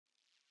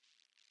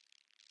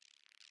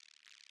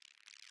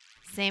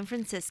San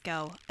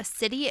Francisco, a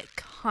city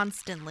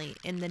constantly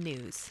in the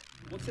news.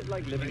 What's it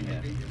like living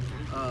here?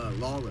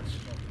 Lawless.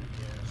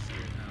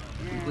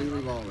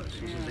 Completely lawless.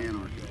 This is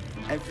anarchy.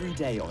 Every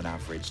day, on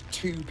average,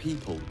 2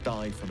 people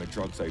die from a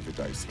drugs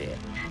overdose here.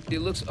 It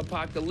looks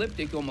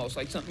apocalyptic, almost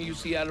like something you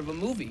see out of a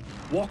movie.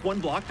 Walk one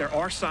block, there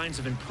are signs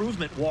of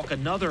improvement. Walk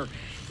another,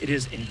 it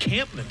is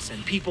encampments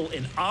and people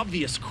in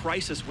obvious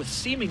crisis with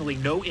seemingly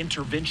no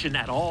intervention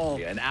at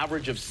all. An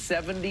average of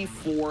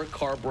 74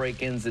 car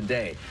break-ins a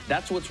day.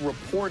 That's what's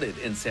reported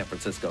in San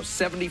Francisco,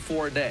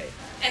 74 a day.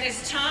 And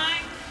it's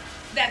time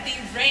that the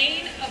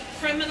reign of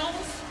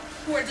criminals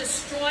who are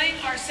destroying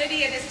our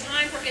city, it is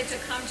time for it to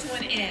come to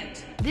an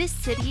end. This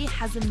city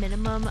has a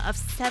minimum of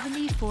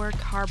 74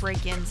 car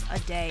break-ins a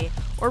day,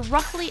 or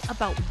roughly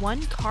about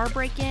 1 car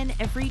break-in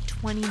every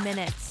 20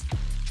 minutes.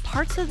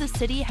 Parts of the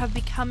city have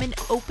become an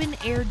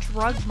open-air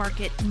drug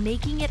market,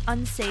 making it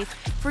unsafe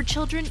for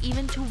children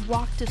even to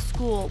walk to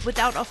school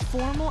without a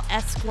formal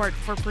escort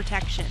for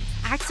protection.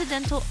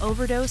 Accidental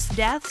overdose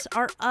deaths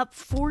are up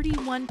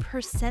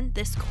 41%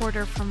 this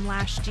quarter from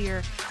last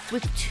year,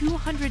 with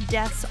 200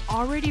 deaths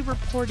already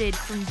reported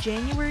from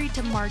January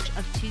to March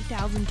of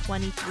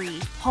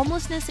 2023.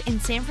 Homelessness in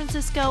San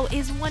Francisco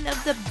is one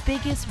of the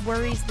biggest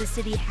worries the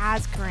city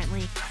has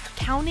currently,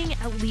 counting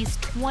at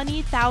least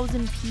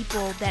 20,000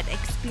 people that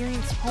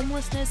experienced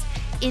homelessness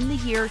in the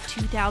year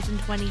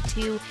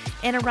 2022,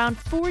 and around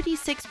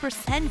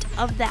 46%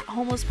 of that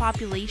homeless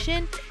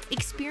population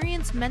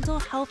experience mental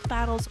health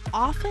battles,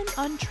 often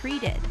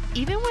untreated.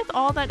 Even with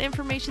all that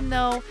information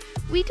though,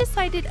 we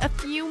decided a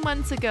few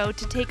months ago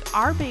to take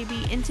our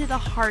baby into the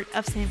heart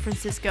of San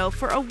Francisco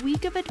for a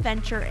week of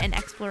adventure and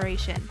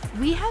exploration.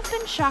 We have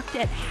been shocked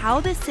at how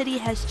the city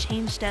has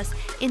changed us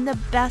in the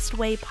best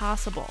way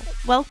possible.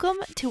 Welcome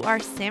to our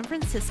San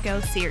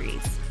Francisco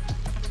series.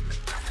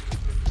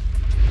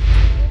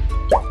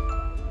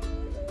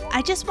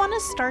 I just want to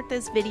start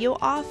this video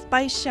off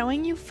by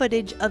showing you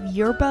footage of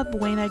Yerba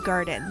Buena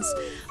Gardens,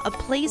 a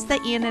place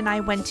that Ian and I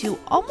went to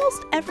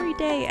almost every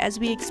day as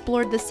we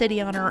explored the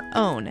city on our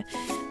own.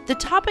 The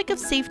topic of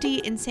safety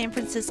in San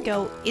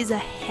Francisco is a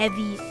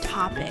heavy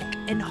topic,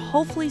 and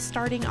hopefully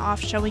starting off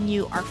showing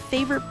you our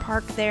favorite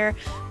park there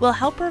will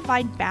help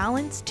provide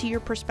balance to your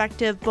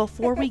perspective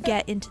before we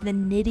get into the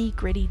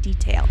nitty-gritty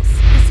details.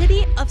 The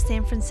city of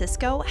San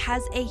Francisco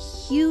has a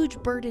huge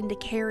burden to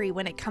carry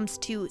when it comes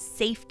to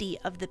safety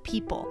of the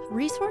people.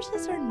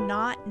 Resources are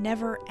not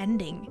never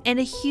ending, and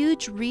a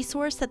huge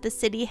resource that the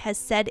city has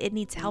said it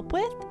needs help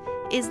with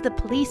is the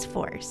police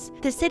force.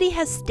 The city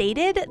has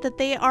stated that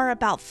they are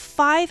about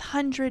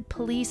 500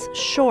 police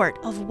short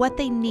of what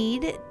they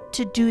need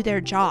to do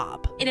their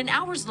job. In an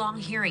hours-long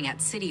hearing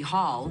at City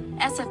Hall,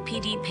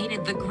 SFPD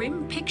painted the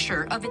grim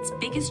picture of its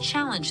biggest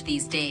challenge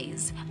these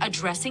days,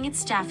 addressing its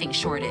staffing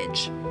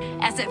shortage.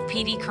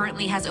 SFPD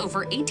currently has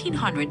over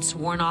 1,800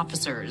 sworn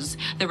officers.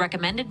 The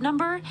recommended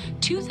number,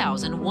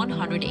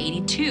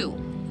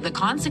 2,182. The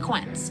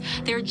consequence,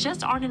 there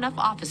just aren't enough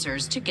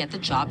officers to get the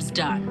jobs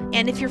done.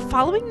 And if you're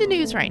following the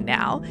news right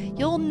now,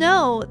 you'll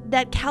know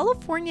that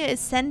California is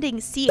sending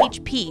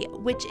CHP,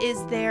 which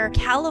is their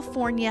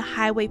California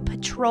Highway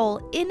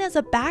Patrol, in as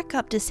a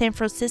backup to San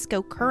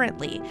Francisco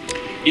currently.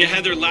 Yeah,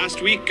 Heather,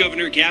 last week,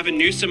 Governor Gavin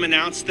Newsom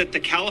announced that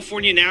the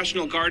California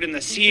National Guard and the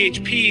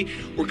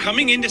CHP were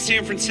coming into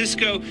San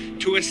Francisco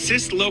to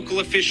assist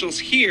local officials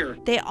here.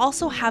 They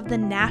also have the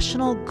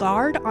National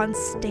Guard on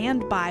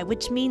standby,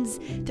 which means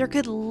there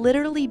could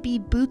literally be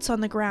boots on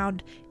the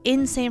ground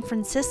in San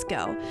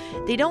Francisco.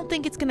 They don't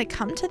think it's going to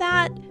come to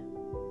that,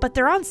 but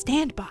they're on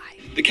standby.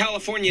 The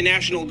California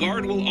National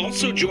Guard will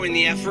also join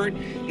the effort,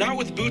 not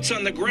with boots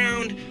on the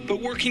ground,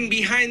 but working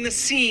behind the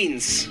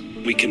scenes.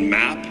 We can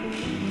map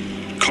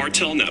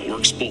cartel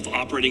networks, both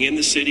operating in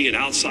the city and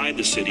outside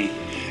the city,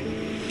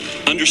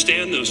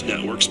 understand those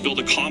networks, build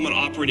a common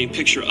operating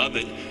picture of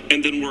it,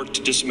 and then work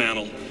to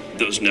dismantle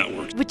those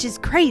networks. Which is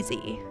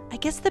crazy. I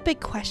guess the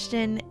big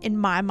question in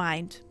my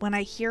mind when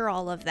I hear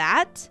all of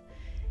that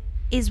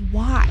is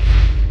why?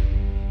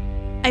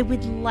 I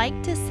would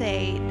like to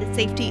say that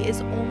safety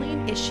is only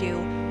an issue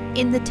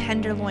in the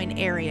Tenderloin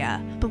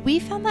area, but we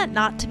found that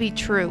not to be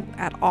true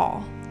at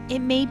all. It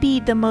may be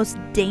the most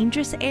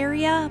dangerous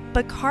area,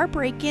 but car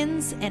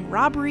break-ins and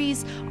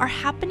robberies are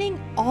happening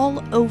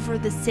all over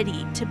the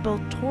city to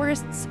both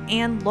tourists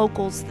and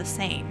locals the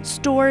same.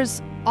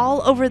 Stores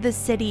all over the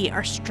city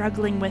are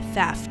struggling with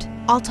theft.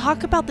 I'll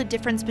talk about the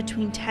difference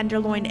between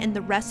Tenderloin and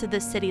the rest of the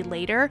city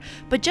later,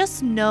 but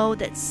just know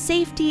that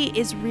safety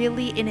is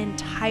really an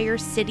entire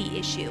city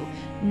issue,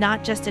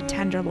 not just a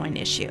Tenderloin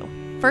issue.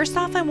 First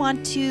off, I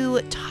want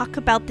to talk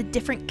about the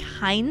different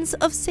kinds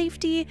of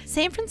safety.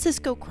 San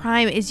Francisco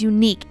crime is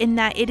unique in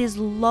that it is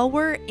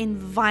lower in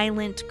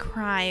violent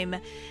crime,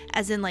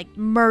 as in like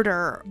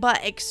murder,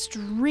 but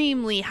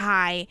extremely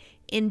high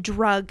in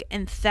drug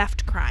and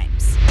theft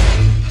crimes.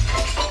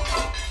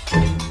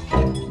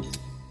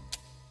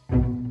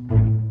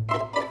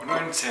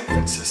 In San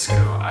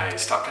Francisco, I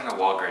stopped in a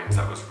Walgreens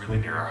that was really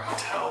near our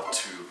hotel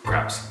to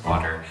grab some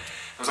water.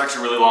 It was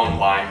actually a really long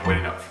line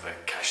waiting up for the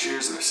cashier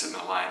cashiers that are sitting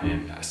in the line,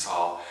 and I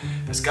saw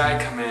this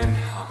guy come in,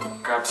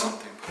 grab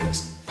something, put it in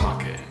his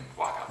pocket, and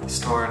walk out the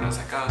store, and I was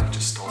like, oh, he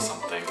just stole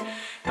something.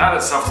 That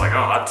itself was like,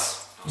 oh, that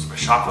was my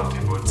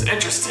shoplifting. But what's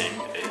interesting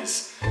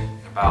is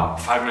about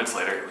 5 minutes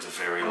later, it was a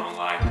very long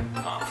line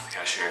for the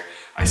cashier.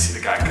 I see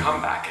the guy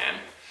come back in,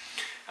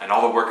 and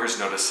all the workers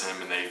notice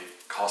him, and they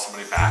call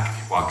somebody back, and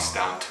he walks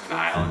down to an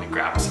aisle and he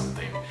grabs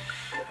something.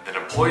 And then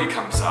an employee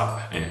comes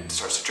up and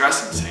starts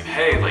addressing him, saying,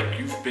 hey, like,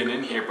 you've been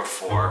in here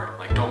before,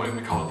 like, don't make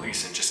me call the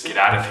police and just get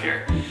out of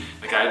here.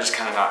 The guy just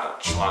kind of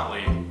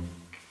nonchalantly,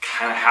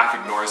 kind of half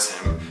ignores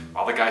him,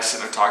 while the guy's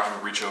sitting there talking to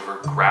him, reach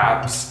over,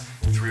 grabs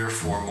 3 or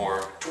 4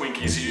 more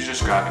Twinkies. He's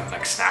just grabbing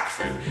like snack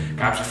food,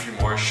 grabs a few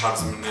more,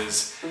 shoves them in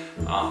his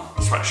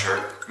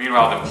sweatshirt.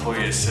 Meanwhile, the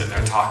employee is sitting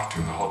there talking to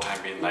him the whole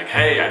time, being like,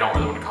 hey, I don't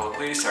really want to call the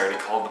police. I already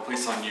called the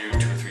police on you 2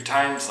 or 3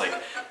 times. Like,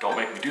 don't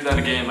make me do that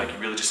again. Like, you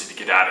really just need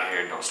to get out of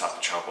here and don't stop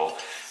the trouble.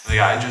 And the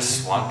guy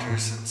just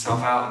wanders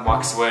himself out and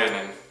walks away, and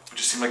then it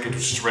just seemed like it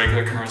was just a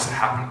regular occurrence that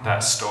happened at that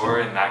store.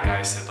 And that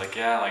guy said, like,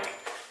 yeah, like,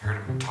 I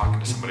heard him talking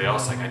to somebody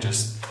else. Like, I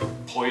just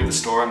employee of the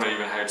store, I'm not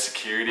even hired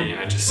security, and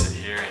I just sit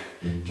here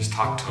and just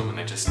talk to him, and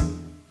they just,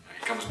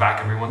 he comes back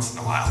every once in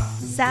a while.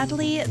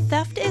 Sadly,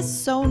 theft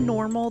is so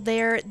normal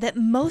there that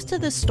most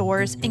of the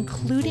stores,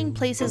 including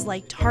places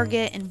like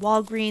Target and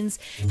Walgreens,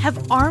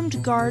 have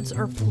armed guards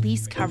or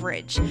police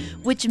coverage,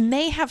 which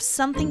may have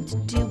something to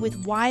do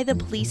with why the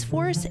police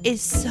force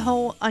is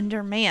so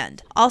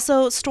undermanned.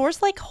 Also,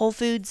 stores like Whole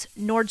Foods,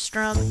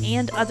 Nordstrom,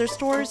 and other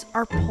stores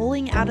are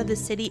pulling out of the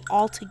city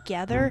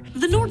altogether.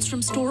 The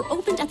Nordstrom store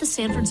opened at the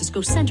San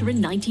Francisco Center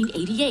in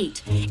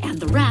 1988, and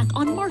the Rack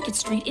on Market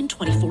Street in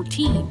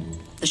 2014.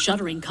 The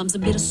shuttering comes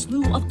amid a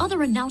slew of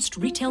other announced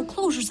retail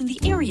closures in the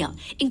area,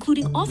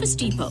 including Office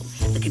Depot,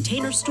 the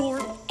Container Store,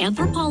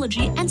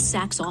 Anthropologie, and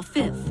Saks Off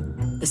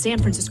Fifth. The San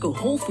Francisco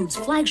Whole Foods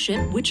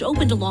flagship, which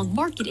opened along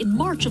Market in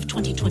March of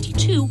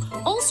 2022,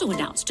 also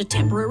announced a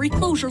temporary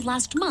closure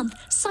last month,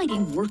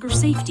 citing worker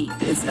safety.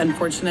 It's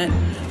unfortunate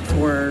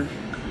for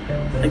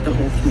like the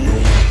whole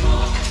community.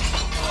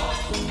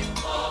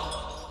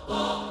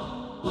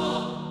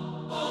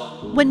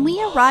 When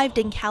we arrived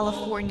in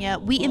California,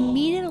 we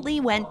immediately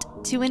went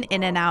to an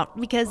In-N-Out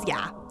because,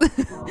 yeah,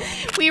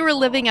 we were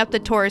living up the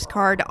tourist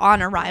card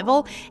on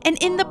arrival, and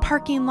in the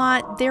parking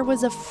lot, there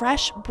was a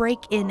fresh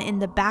break-in in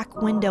the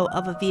back window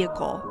of a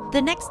vehicle.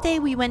 The next day,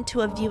 we went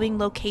to a viewing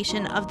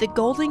location of the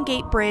Golden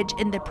Gate Bridge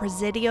in the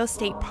Presidio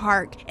State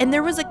Park, and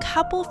there was a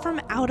couple from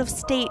out of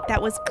state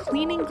that was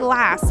cleaning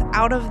glass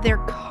out of their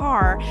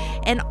car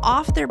and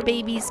off their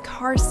baby's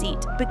car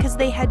seat because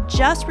they had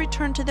just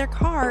returned to their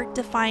car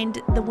to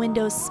find the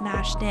windows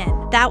smashed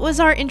in. That was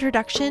our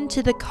introduction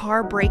to the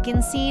car break-in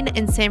scene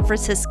in San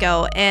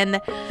Francisco,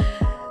 and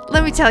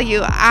let me tell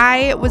you,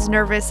 I was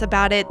nervous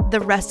about it the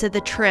rest of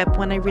the trip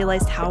when I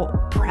realized how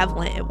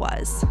prevalent it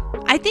was.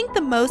 I think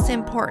the most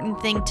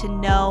important thing to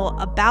know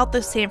about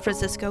the San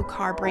Francisco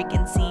car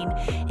break-in scene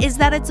is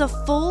that it's a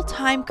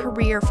full-time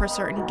career for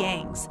certain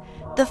gangs.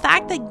 The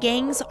fact that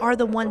gangs are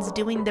the ones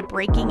doing the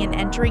breaking and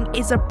entering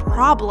is a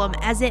problem,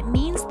 as it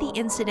means the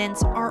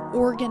incidents are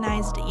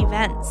organized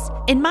events.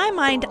 In my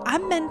mind,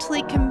 I'm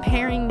mentally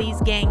comparing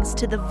these gangs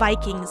to the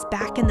Vikings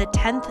back in the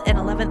 10th and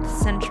 11th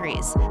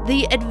centuries.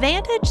 The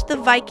advantage the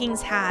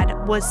Vikings had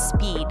was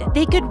speed.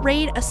 They could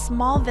raid a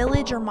small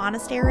village or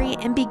monastery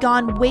and be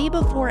gone way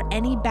before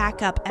any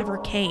backup ever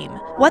came.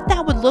 What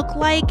that would look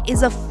like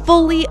is a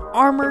fully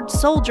armored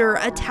soldier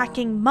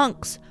attacking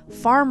monks,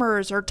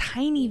 farmers, or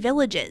tiny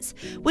villages,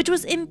 which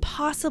was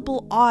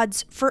impossible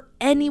odds for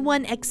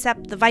anyone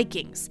except the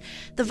Vikings.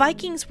 The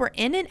Vikings were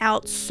in and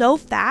out so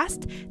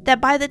fast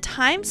that by the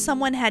time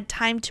someone had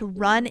time to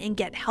run and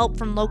get help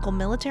from local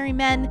military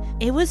men,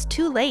 it was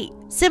too late.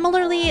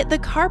 Similarly, the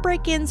car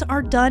break-ins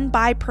are done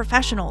by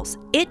professionals.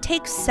 It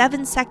takes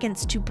 7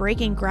 seconds to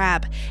break and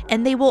grab,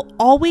 and they will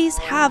always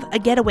have a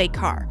getaway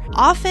car.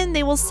 Often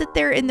they will sit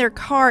there in their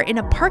car in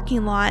a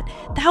parking lot,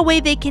 that way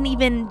they can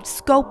even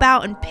scope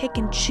out and pick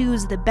and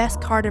choose the best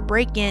car to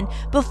break in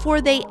before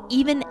they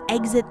even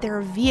exit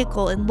their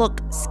vehicle and look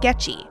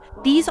sketchy.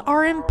 These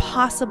are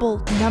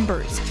impossible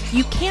numbers.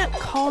 You can't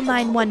call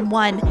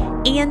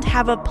 911 and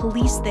have a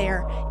police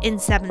there in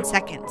 7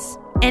 seconds.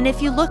 And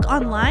if you look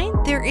online,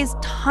 there is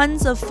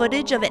tons of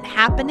footage of it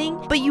happening,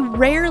 but you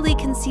rarely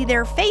can see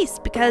their face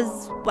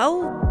because,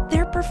 well,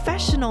 they're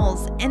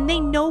professionals and they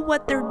know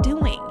what they're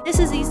doing. This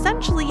is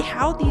essentially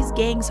how these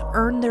gangs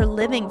earn their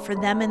living for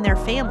them and their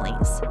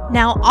families.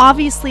 Now,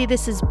 obviously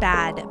this is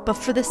bad, but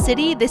for the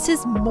city, this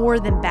is more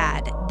than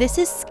bad. This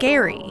is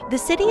scary. The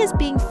city is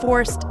being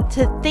forced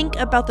to think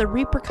about the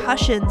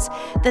repercussions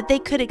that they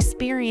could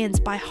experience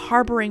by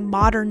harboring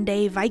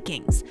modern-day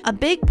Vikings. A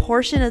big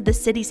portion of the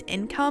city's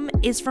income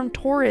is from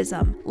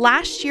tourism.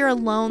 Last year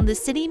alone, the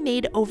city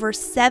made over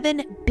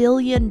 $7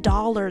 billion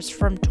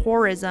from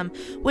tourism,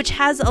 which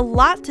has a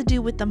lot to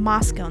do with the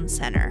Moscone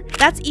Center.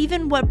 That's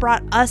even what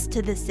brought us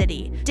to the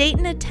city.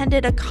 Dayton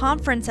attended a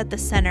conference at the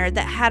center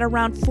that had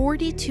around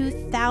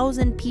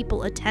 42,000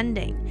 people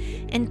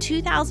attending. In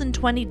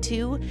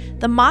 2022,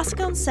 the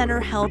Moscone Center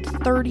held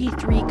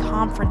 33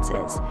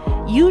 conferences.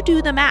 You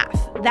do the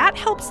math. That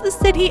helps the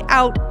city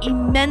out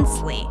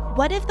immensely.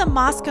 What if the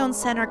Moscone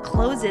Center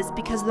closes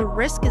because the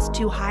risk is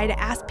too high to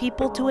ask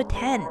people to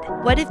attend?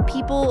 What if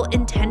people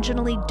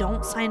intentionally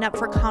don't sign up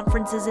for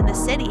conferences in the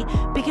city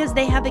because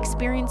they have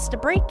experienced a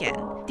break-in?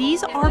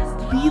 These are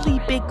really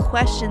big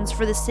questions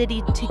for the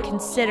city to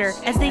consider,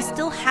 as they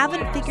still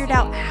haven't figured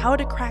out how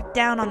to crack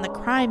down on the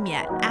crime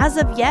yet. As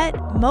of yet,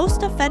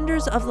 most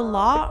offenders of the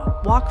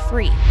law walk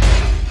free.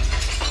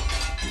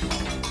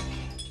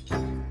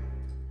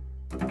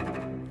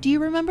 Do you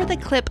remember the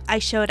clip I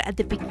showed at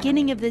the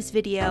beginning of this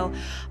video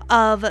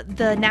of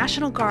the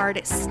National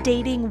Guard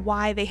stating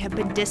why they have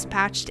been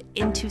dispatched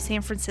into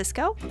San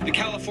Francisco? The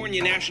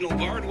California National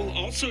Guard will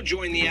also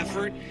join the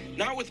effort,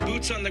 not with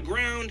boots on the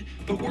ground,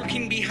 but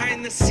working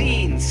behind the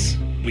scenes.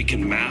 We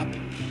can map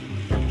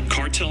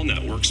cartel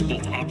networks,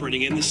 both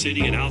operating in the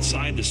city and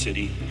outside the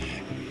city,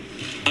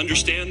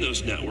 understand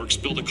those networks,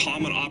 build a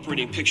common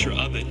operating picture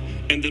of it,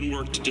 and then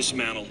work to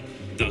dismantle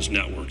those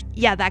networks.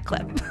 Yeah, that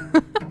clip.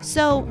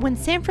 So when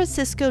San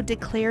Francisco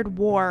declared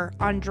war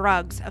on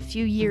drugs a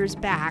few years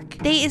back,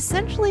 they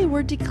essentially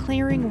were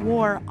declaring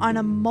war on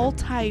a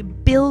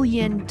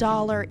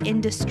multi-billion-dollar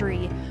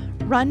industry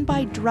run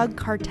by drug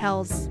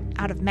cartels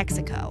out of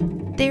Mexico.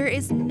 There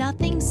is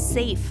nothing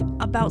safe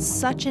about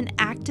such an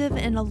active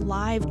and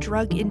alive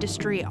drug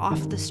industry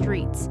off the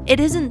streets.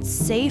 It isn't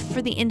safe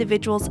for the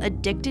individuals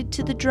addicted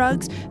to the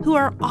drugs, who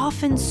are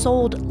often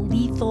sold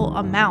lethal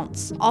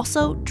amounts.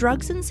 Also,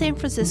 drugs in San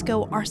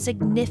Francisco are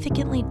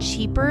significantly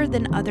cheaper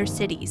than other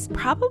cities,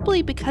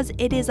 probably because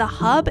it is a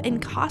hub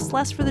and costs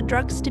less for the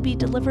drugs to be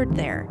delivered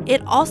there.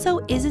 It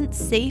also isn't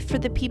safe for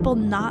the people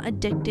not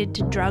addicted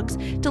to drugs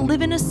to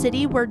live in a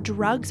city where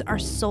drugs are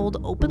sold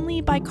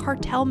openly by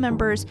cartel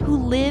members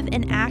who live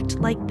and act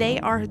like they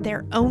are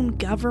their own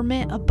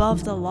government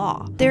above the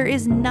law. There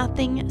is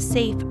nothing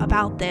safe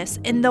about this,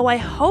 and though I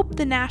hope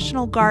the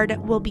National Guard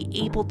will be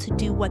able to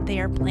do what they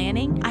are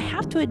planning, I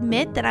have to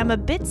admit that I'm a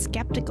bit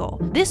skeptical.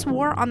 This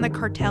war on the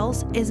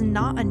cartels is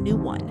not a new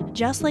one,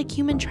 just like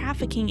human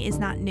trafficking is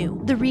not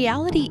new. The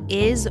reality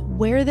is,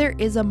 where there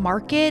is a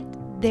market,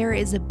 there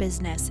is a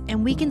business,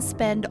 and we can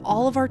spend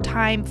all of our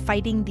time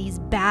fighting these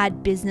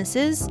bad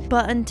businesses,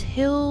 but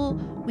until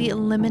we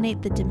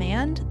eliminate the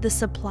demand, the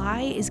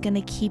supply is going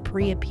to keep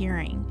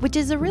reappearing. Which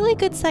is a really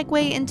good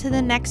segue into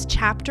the next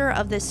chapter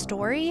of this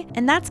story,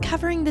 and that's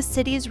covering the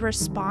city's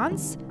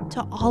response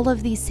to all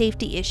of these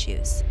safety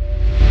issues.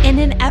 In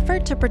an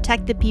effort to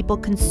protect the people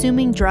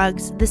consuming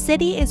drugs, the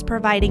city is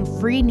providing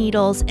free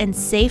needles and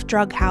safe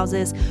drug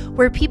houses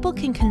where people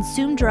can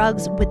consume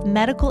drugs with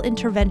medical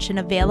intervention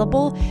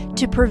available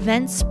to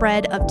prevent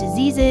spread of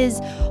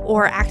diseases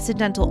or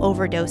accidental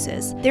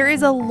overdoses. There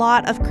is a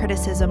lot of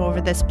criticism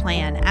over this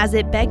plan, as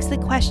it begs the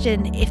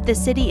question if the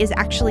city is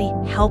actually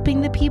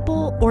helping the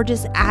people or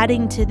just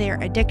adding to their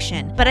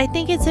addiction. But I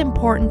think it's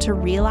important to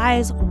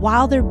realize,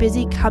 while they're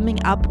busy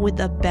coming up with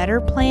a better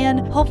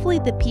plan, hopefully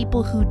the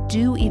people who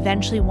do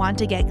eventually want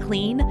to get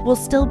clean will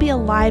still be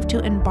alive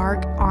to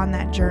embark on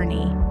that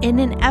journey. In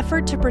an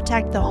effort to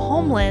protect the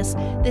homeless,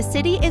 the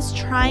city is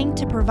trying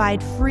to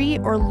provide free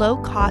or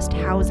low-cost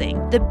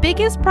housing. The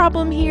biggest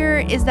problem here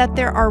is that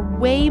there are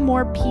way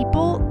more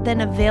people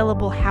than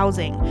available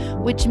housing,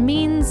 which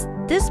means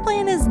this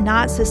plan is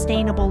not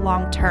sustainable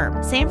long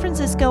term. San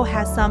Francisco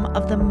has some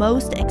of the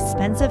most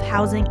expensive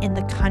housing in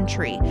the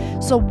country,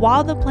 so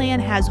while the plan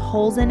has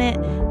holes in it,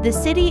 the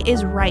city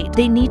is right.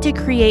 They need to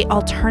create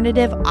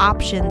alternative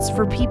options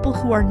for people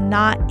who are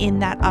not in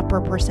that upper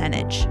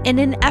percentage. In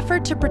an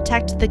effort to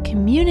protect the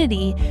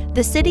community,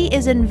 the city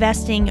is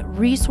investing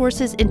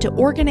resources into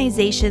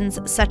organizations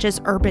such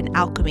as Urban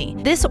Alchemy.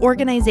 This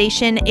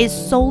organization is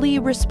solely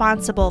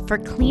responsible for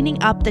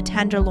cleaning up the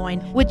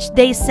Tenderloin, which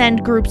they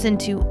send groups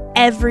into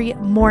every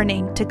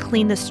morning to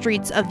clean the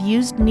streets of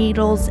used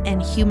needles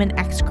and human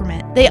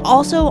excrement. They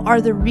also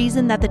are the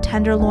reason that the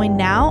Tenderloin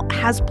now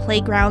has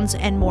playgrounds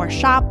and more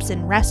shops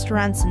and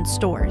restaurants and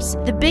stores.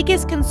 The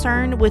biggest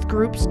concern with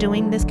groups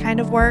doing this kind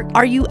of work: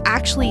 are you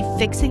actually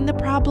fixing the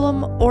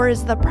problem, or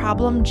is the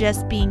problem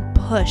just being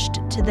pushed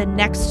to the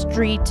next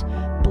street,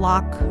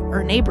 block,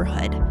 or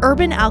neighborhood?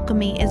 Urban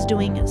Alchemy is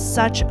doing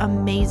such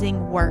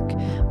amazing work,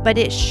 but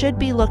it should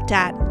be looked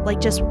at like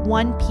just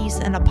one piece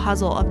in a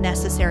puzzle of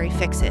necessary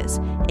fixes.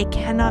 It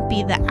cannot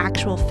be the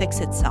actual fix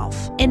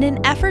itself. In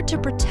an effort to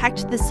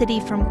protect the city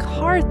from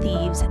car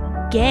thieves,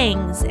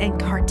 gangs and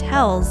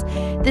cartels,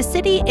 the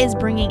city is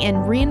bringing in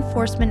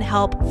reinforcement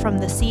help from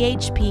the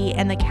CHP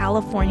and the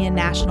California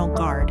National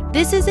Guard.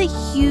 This is a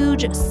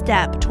huge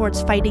step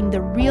towards fighting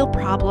the real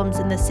problems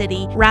in the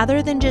city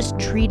rather than just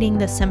treating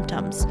the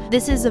symptoms.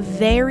 This is a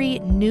very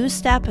new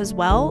step as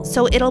well,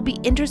 so it'll be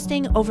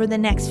interesting over the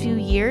next few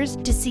years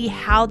to see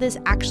how this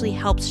actually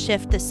helps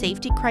shift the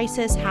safety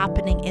crisis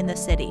happening in the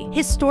city.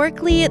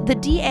 Historically, the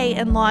DA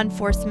and law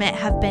enforcement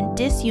have been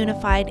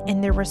disunified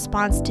in their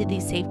response to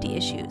these safety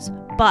issues.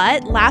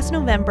 But last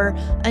November,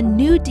 a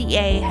new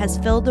DA has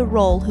filled the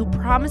role who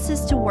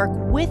promises to work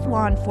with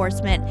law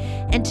enforcement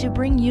and to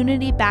bring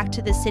unity back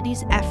to the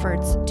city's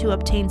efforts to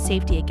obtain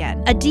safety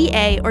again. A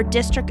DA, or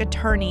district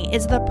attorney,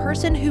 is the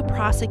person who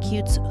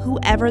prosecutes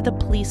whoever the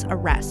police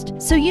arrest.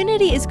 So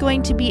unity is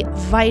going to be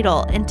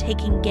vital in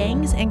taking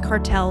gangs and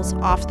cartels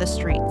off the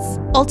streets.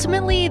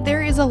 Ultimately,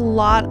 there is a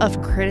lot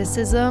of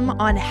criticism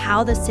on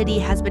how the city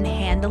has been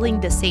handling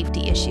the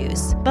safety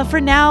issues. But for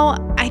now,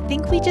 I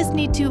think we just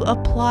need to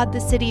applaud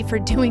the city for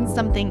doing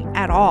something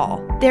at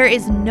all. There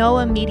is no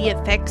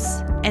immediate fix,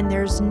 and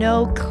there's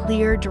no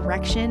clear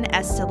direction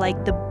as to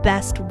the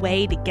best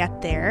way to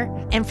get there.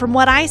 And from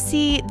what I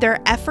see,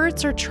 their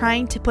efforts are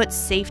trying to put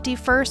safety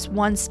first,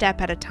 one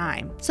step at a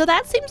time. So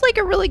that seems like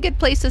a really good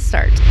place to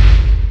start.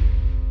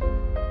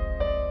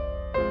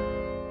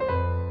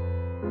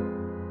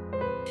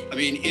 I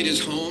mean, it is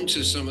home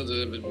to some of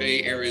the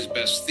Bay Area's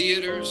best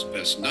theaters,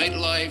 best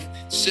nightlife,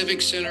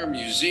 civic center,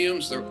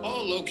 museums. They're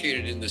all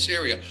located in this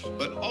area,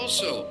 but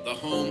also the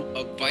home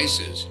of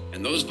vices.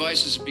 And those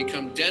vices have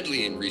become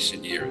deadly in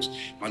recent years.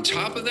 On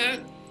top of that,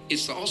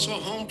 it's also a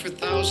home for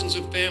thousands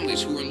of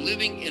families who are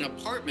living in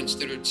apartments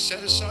that are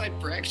set aside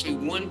for actually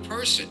one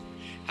person.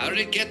 How did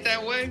it get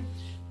that way?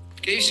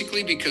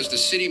 Basically because the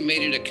city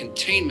made it a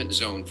containment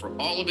zone for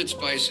all of its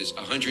vices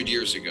 100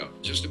 years ago.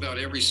 Just about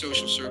every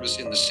social service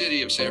in the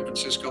city of San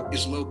Francisco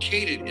is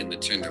located in the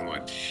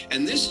Tenderloin.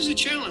 And this is a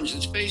challenge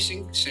that's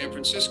facing San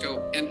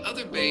Francisco and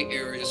other Bay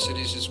Area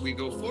cities as we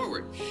go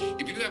forward.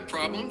 If you have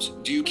problems,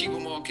 do you keep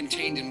them all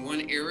contained in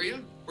one area,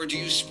 or do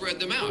you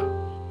spread them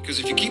out? Because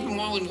if you keep them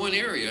all in one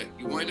area,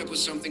 you wind up with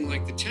something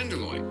like the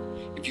Tenderloin.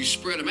 If you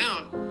spread them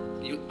out,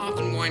 you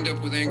often wind up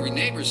with angry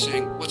neighbors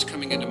saying, what's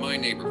coming into my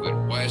neighborhood?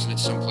 Why isn't it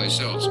someplace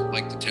else,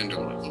 like the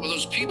Tenderloin? Well,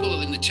 those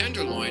people in the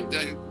Tenderloin,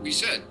 that we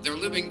said, they're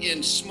living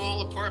in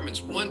small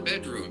apartments, one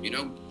bedroom,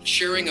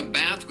 sharing a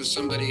bath with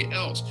somebody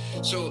else.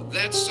 So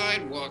that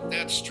sidewalk,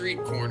 that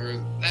street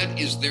corner, that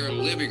is their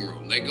living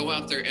room. They go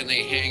out there and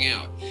they hang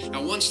out.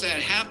 Now, once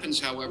that happens,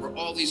 however,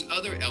 all these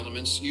other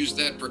elements use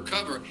that for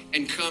cover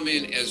and come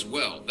in as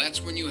well.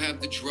 That's when you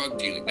have the drug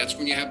dealing. That's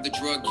when you have the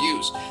drug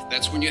use.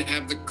 That's when you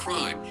have the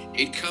crime.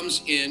 It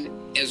comes in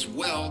as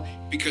well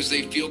because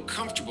they feel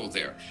comfortable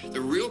there.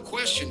 The real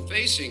question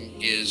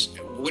facing is,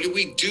 what do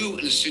we do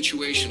in a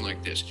situation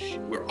like this?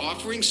 We're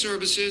offering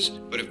services,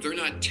 but if they're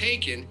not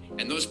taken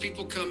and those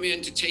people come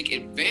in to take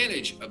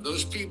advantage of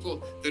those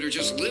people that are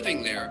just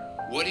living there,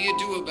 what do you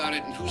do about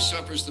it, and who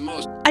suffers the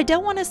most? I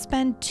don't want to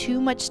spend too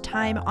much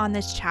time on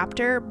this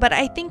chapter, but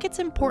I think it's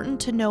important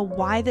to know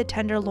why the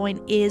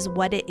Tenderloin is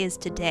what it is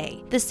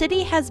today. The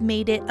city has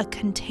made it a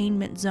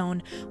containment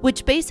zone,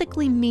 which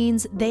basically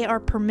means they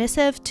are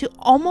permissive to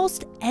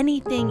almost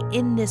anything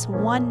in this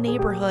one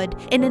neighborhood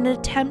in an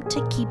attempt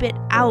to keep it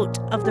out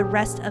of the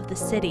rest of the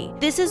city.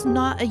 This is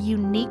not a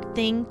unique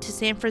thing to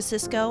San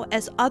Francisco,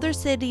 as other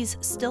cities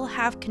still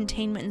have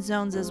containment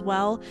zones as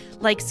well,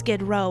 like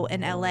Skid Row in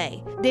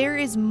LA.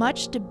 There is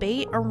much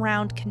debate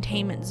around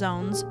containment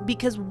zones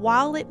because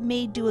while it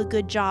may do a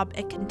good job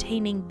at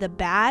containing the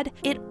bad,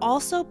 it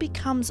also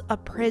becomes a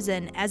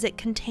prison as it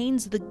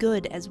contains the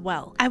good as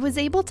well. I was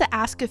able to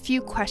ask a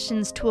few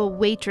questions to a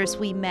waitress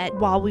we met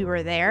while we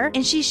were there,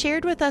 and she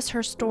shared with us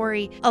her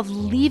story of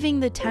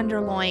leaving the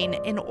Tenderloin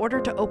in order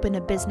to open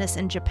a business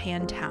in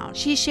Japantown.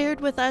 She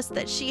shared with us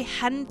that she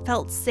hadn't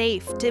felt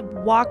safe to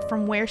walk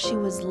from where she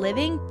was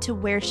living to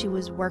where she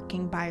was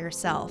working by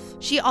herself.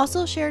 She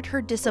also shared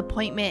her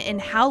disappointment in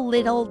how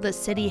little the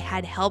city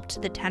had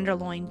helped the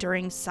Tenderloin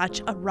during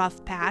such a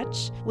rough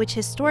patch, which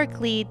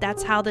historically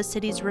that's how the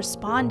city's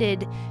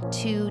responded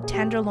to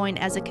Tenderloin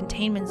as a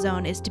containment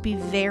zone, is to be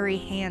very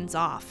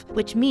hands-off,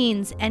 which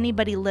means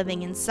anybody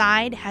living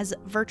inside has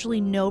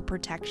virtually no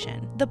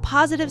protection. The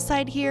positive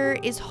side here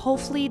is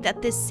hopefully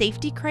that this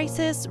safety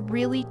crisis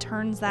really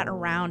turns that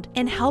around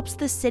and helps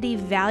the city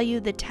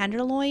value the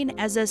Tenderloin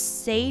as a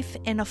safe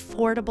and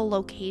affordable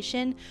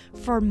location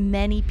for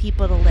many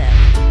people to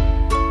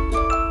live.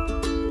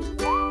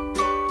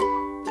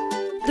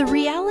 The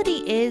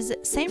reality is,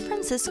 San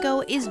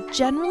Francisco is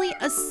generally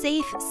a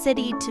safe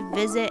city to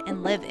visit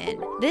and live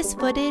in. This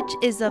footage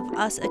is of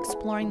us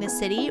exploring the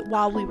city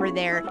while we were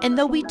there, and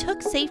though we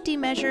took safety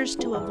measures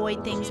to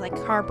avoid things like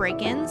car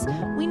break-ins,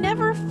 we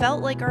never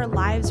felt like our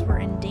lives were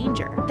in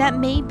danger. That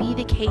may be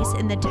the case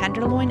in the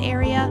Tenderloin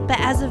area, but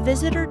as a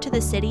visitor to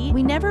the city,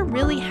 we never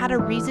really had a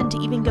reason to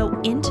even go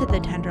into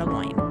the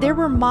Tenderloin. There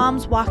were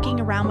moms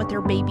walking around with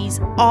their babies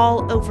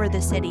all over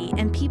the city,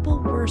 and people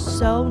were were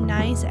so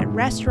nice at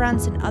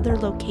restaurants and other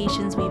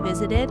locations we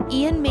visited.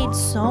 Ian made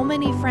so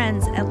many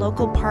friends at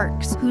local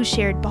parks who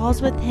shared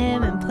balls with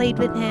him and played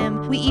with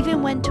him. We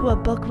even went to a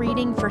book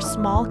reading for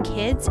small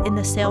kids in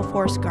the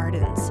Salesforce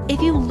Gardens. If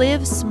you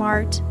live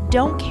smart,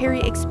 don't carry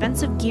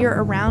expensive gear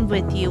around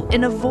with you,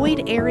 and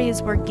avoid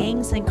areas where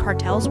gangs and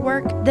cartels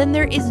work, then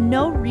there is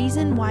no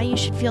reason why you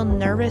should feel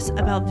nervous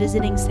about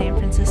visiting San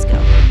Francisco.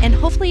 And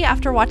hopefully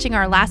after watching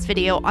our last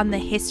video on the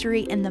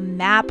history and the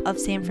map of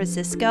San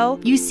Francisco,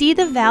 you see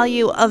the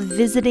value of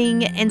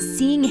visiting and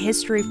seeing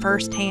history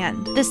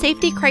firsthand. The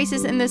safety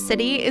crisis in the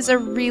city is a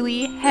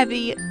really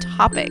heavy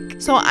topic,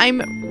 so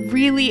I'm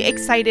really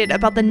excited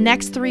about the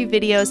next 3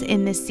 videos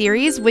in this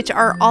series, which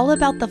are all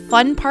about the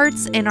fun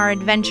parts and our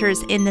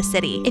adventures in the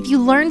city. If you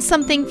learned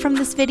something from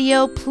this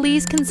video,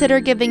 please consider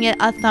giving it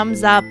a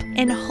thumbs up,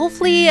 and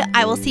hopefully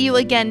I will see you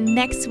again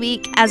next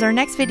week, as our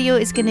next video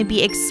is going to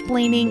be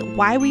explaining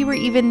why we were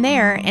even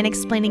there and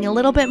explaining a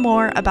little bit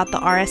more about the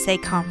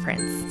RSA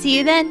Conference. See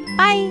you then.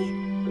 Bye!